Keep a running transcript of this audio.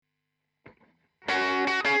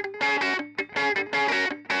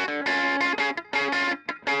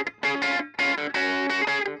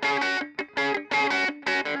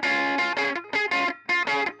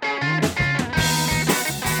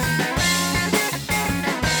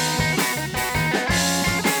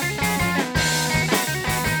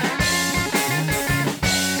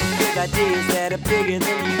days that are bigger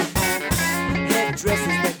than you.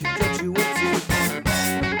 Headdresses that could get you into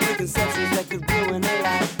preconceptions that could ruin a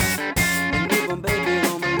life. And leave one baby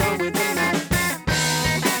home alone with the night.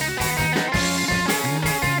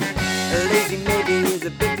 Lazy maybe is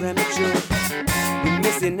a bit premature. You're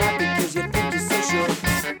missing out because you think you're so sure.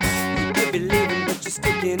 You could be leaving but you're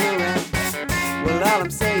sticking around. Well, all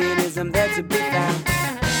I'm saying is I'm there to be found.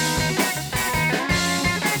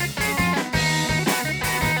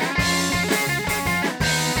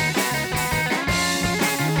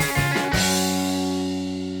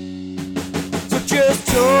 So just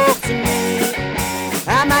talk to me,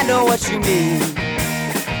 I might know what you mean.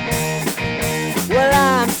 Well,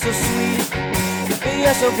 I'm so sweet, but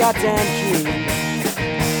you're so goddamn keen.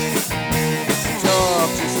 Talk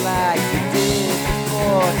just like you did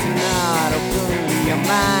before tonight. Open your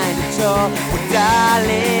mind at all. Well,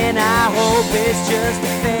 darling, I hope it's just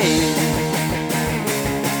a phase.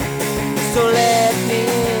 So let me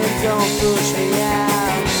in, don't push me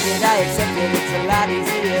out. Did I accept it? It's a lot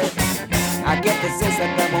easier. I get the sense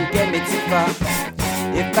that won't get me too far.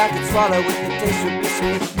 If I could swallow it, the taste would be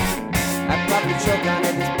sweet. I'd probably choke on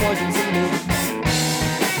it, it's poison to me.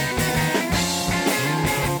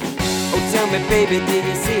 Oh, tell me, baby, do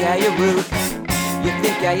you see how you're rude? You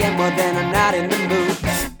think I am, well then I'm not in the mood.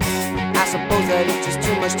 I suppose that it's just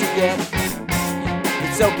too much to get.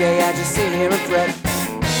 It's okay, I just sit here and fret.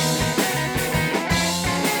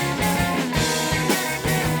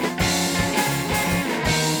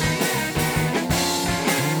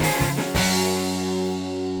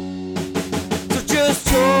 So just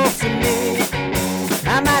talk to me,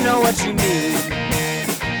 I might know what you mean.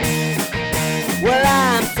 Well,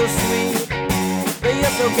 I'm so sweet, but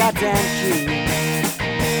you're so goddamn keen.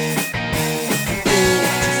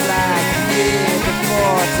 Just like you did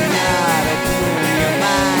before tonight. Open your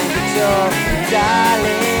mind to talk,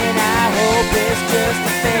 darling, I hope it's just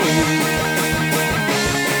a thing.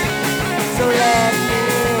 So let me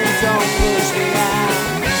in, don't push me out.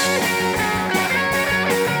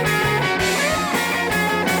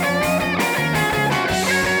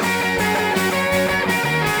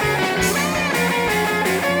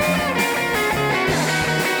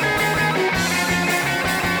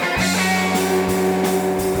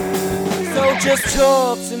 Just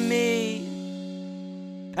talk to me,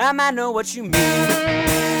 I might know what you mean.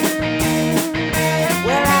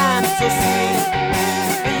 Well, I'm so sweet,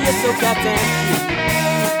 but you're so goddamn cute.